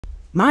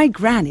My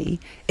granny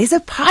is a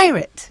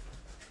pirate.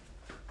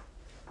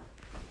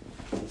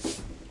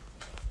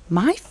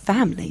 My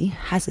family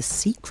has a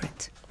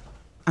secret.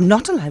 I'm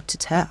not allowed to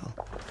tell.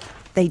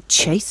 They'd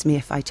chase me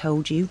if I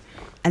told you,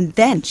 and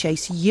then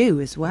chase you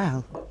as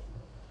well.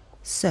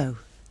 So,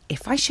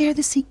 if I share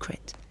the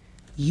secret,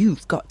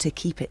 you've got to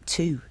keep it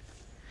too.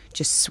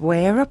 Just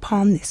swear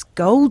upon this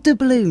gold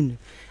doubloon,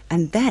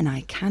 and then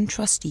I can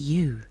trust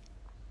you.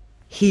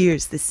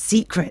 Here's the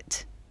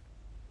secret.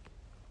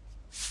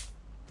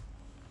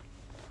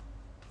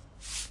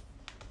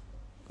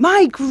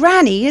 My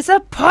granny is a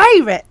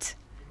pirate.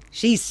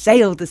 She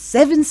sailed the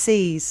 7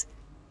 seas.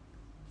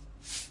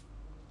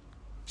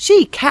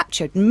 She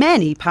captured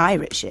many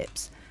pirate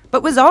ships,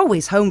 but was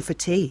always home for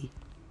tea.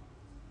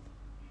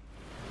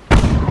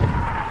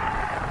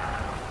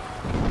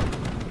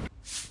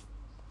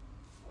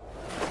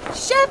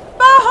 Ship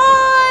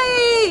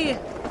ahoy!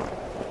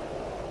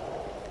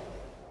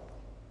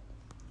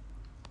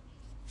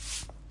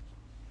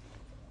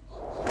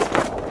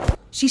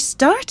 She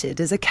started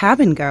as a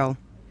cabin girl.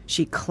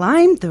 She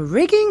climbed the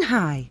rigging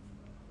high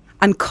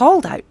and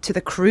called out to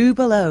the crew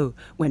below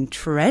when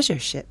treasure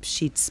ships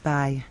she'd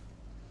spy.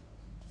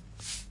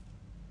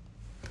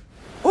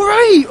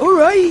 All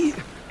right.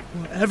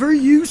 Whatever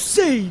you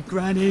say,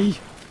 Granny.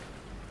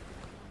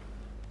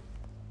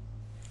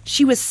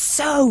 She was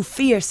so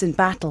fierce in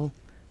battle,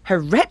 her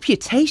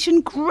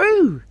reputation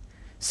grew.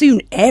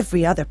 Soon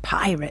every other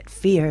pirate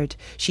feared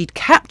she'd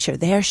capture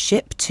their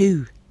ship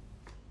too.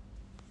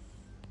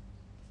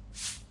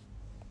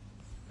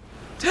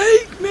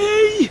 Take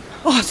me!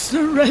 I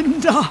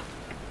surrender!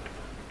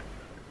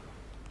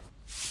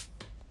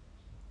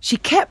 She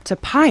kept a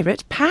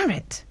pirate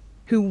parrot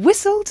who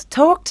whistled,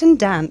 talked and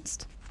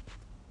danced.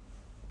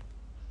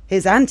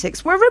 His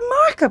antics were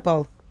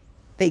remarkable.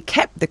 They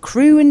kept the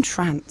crew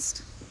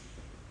entranced.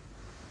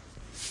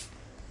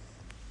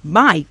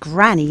 My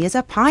granny is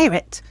a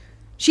pirate.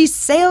 She's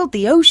sailed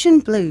the ocean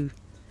blue.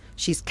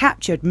 She's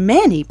captured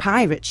many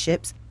pirate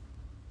ships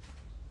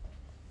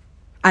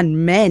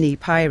and many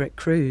pirate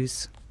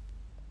crews.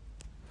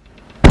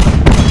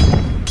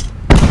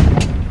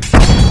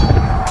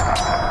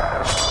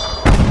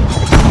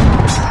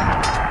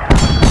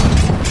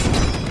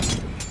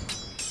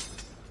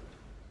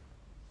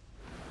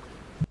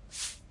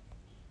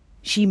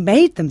 She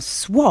made them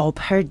swab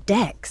her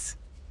decks.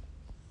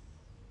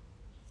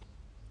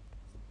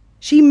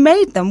 She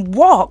made them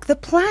walk the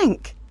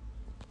plank.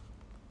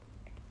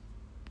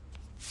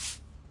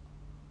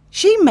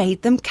 She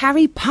made them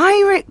carry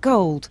pirate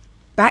gold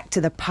back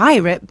to the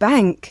pirate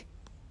bank.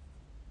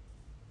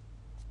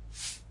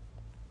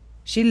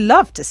 She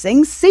loved to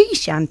sing sea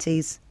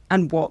shanties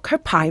and walk her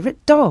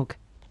pirate dog.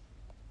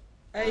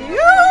 Oh,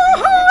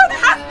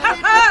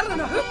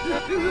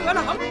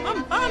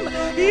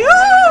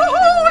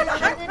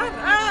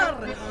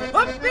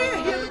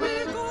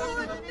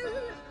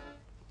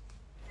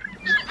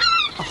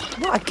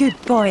 what a good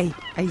boy.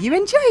 Are you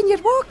enjoying your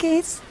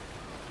walkies?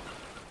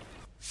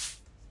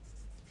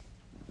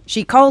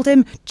 She called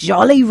him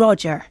Jolly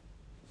Roger.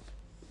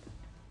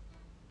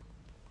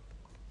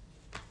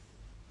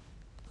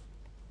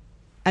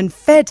 And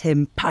fed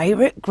him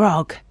pirate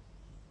grog.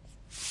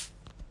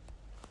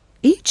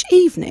 Each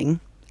evening,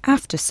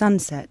 after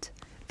sunset,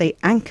 they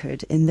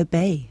anchored in the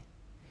bay.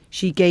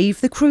 She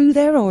gave the crew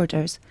their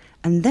orders,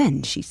 and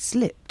then she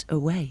slipped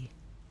away.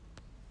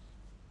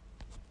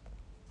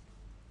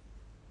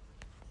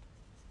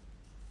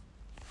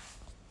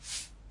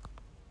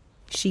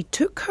 She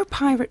took her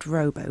pirate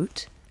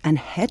rowboat and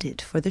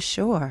headed for the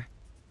shore,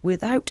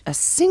 without a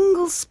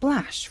single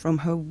splash from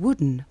her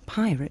wooden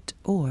pirate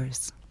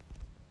oars.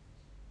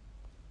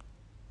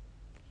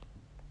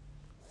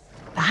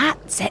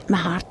 That's it, my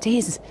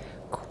hearties.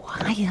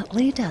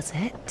 Quietly does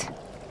it.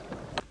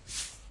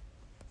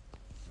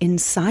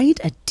 Inside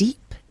a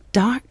deep,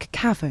 dark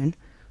cavern,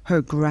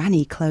 her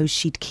granny clothes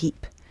she'd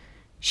keep.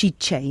 She'd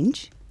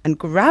change and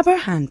grab her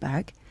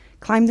handbag,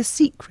 climb the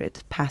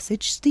secret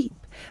passage steep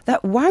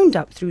that wound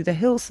up through the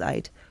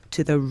hillside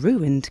to the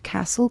ruined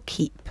castle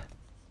keep.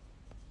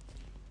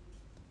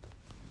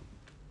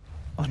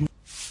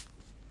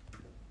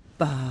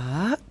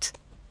 But...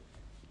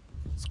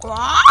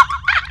 Squawk!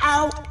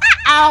 Ow!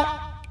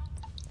 Ow!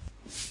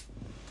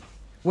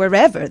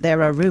 Wherever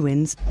there are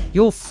ruins,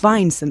 you'll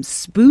find some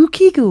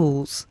spooky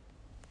ghouls.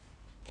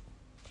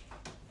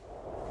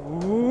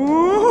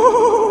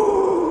 Ooh,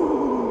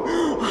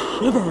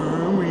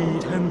 shiver me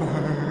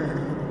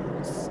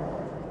timbers.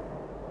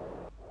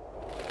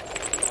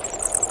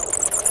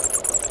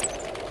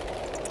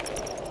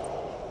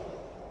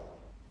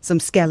 Some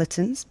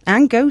skeletons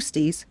and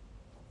ghosties.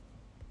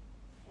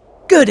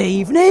 Good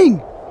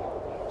evening!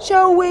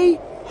 Shall we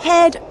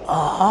head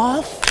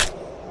off?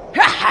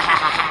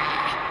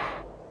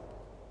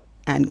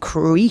 And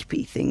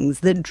creepy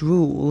things that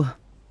drool.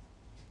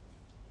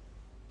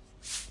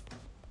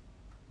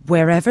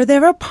 Wherever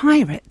there are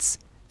pirates,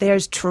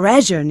 there's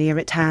treasure near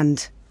at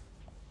hand.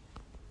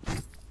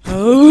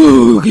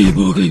 Oogie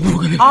boogie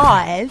boogie.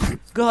 I've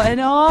got an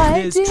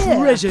There's idea.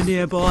 treasure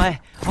nearby.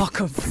 I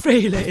can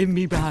feel it in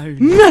me bones.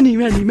 Many.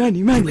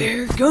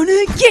 We're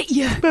gonna get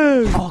you.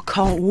 Boom. I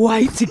can't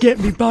wait to get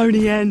me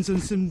bony hands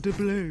on some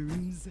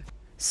doubloons.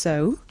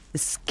 So the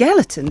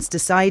skeletons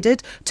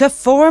decided to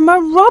form a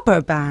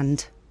robber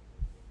band.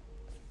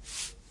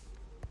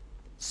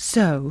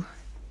 So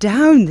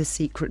down the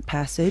secret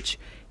passage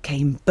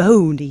came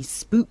bony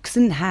spooks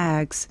and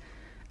hags,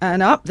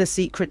 and up the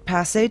secret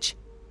passage,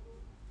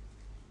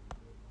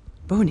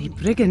 bony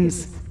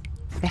brigands.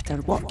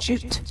 Better watch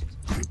out.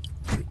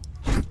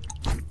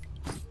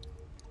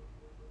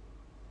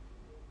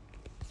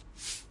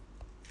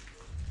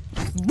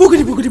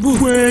 Boogity boogity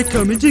boo. We're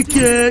coming to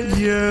get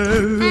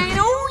you. And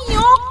all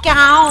your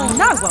gone.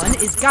 No one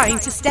is going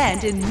to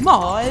stand in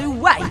my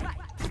way.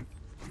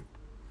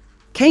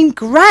 Came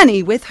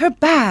Granny with her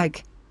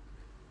bag.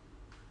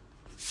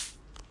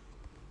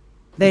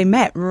 They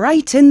met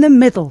right in the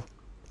middle,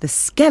 the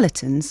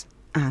skeletons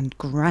and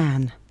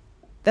Gran.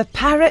 The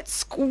parrot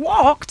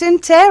squawked in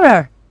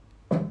terror.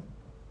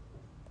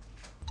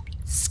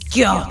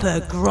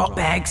 Scarper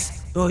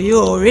grotbags or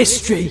your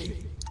history.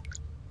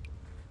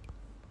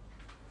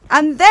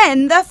 And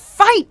then the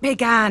fight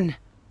began.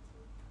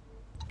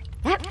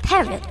 That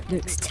parrot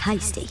looks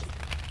tasty.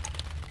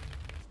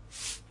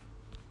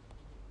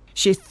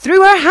 She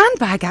threw her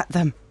handbag at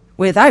them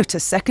without a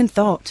second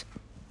thought.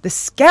 The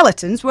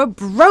skeletons were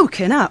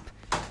broken up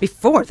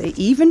before they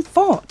even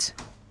fought.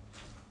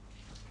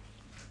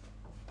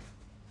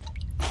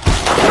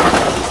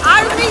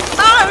 Only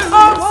bones!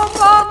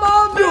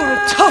 You're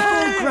a tough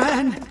old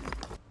Gran.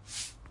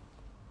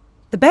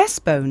 The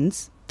best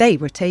bones, they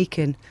were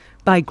taken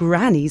by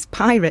Granny's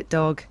pirate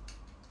dog.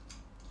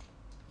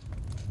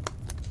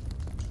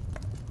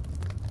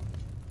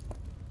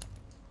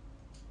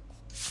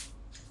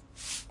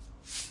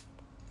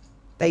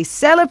 They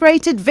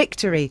celebrated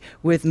victory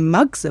with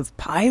mugs of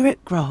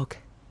pirate grog.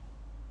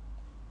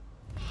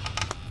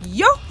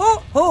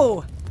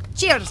 Yo-ho-ho!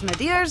 Cheers, my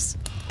dears!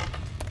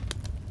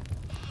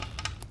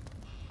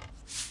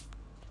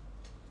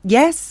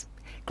 Yes,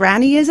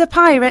 Granny is a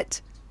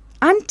pirate.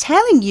 I'm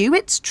telling you,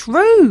 it's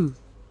true.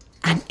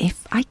 And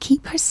if I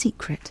keep her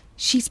secret,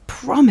 she's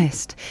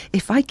promised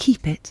if I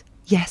keep it,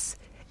 yes,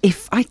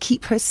 if I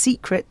keep her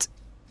secret,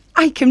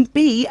 I can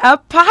be a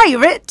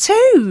pirate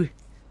too.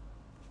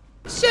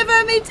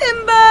 Shiver me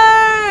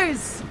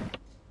timbers!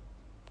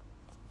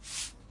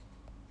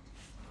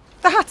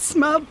 That's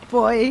my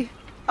boy.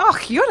 Oh,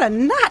 you're a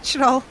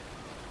natural.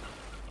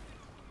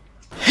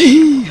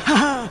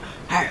 Hee-ha!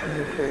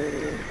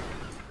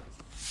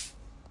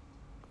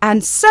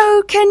 And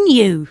so can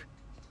you.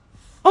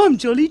 I'm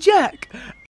Jolly Jack,